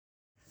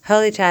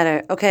Holy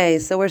chatter. Okay,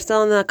 so we're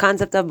still in the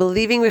concept of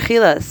believing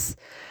Rechilus.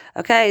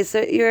 Okay,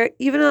 so you're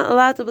even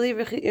allowed to believe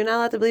you're not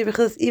allowed to believe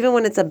Rechilus even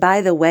when it's a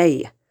by the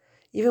way.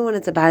 Even when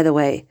it's a by the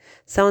way.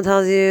 Someone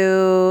tells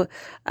you,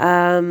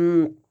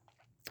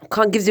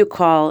 gives you a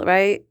call,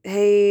 right?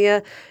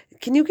 Hey,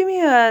 can you give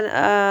me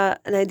an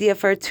idea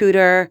for a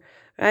tutor,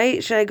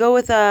 right? Should I go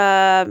with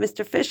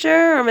Mr.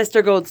 Fisher or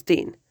Mr.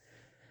 Goldstein?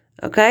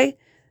 Okay?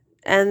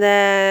 And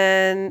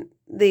then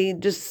they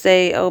just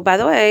say, oh, by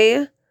the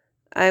way,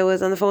 I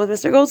was on the phone with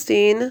Mr.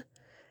 Goldstein,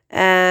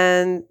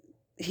 and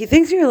he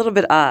thinks you're a little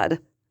bit odd.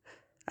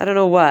 I don't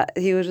know what.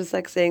 He was just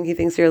like saying he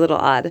thinks you're a little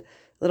odd, a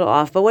little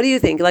off. But what do you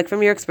think? Like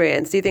from your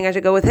experience, do you think I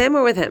should go with him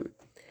or with him?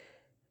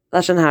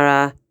 Lashon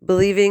Hara,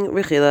 believing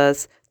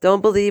Rechilus.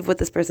 Don't believe what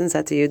this person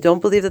said to you. Don't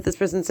believe that this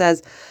person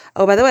says,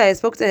 oh, by the way, I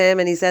spoke to him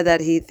and he said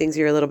that he thinks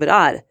you're a little bit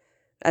odd,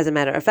 as a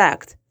matter of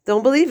fact.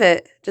 Don't believe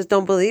it. Just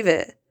don't believe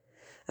it.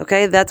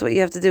 Okay, that's what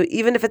you have to do.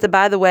 Even if it's a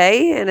by the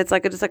way and it's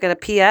like just like a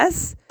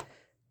PS,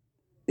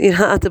 you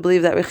don't have to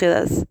believe that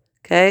Rechilus.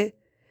 Okay?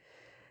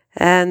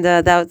 And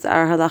that's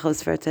our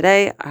halachos for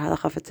today,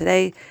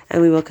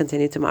 and we will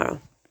continue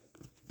tomorrow.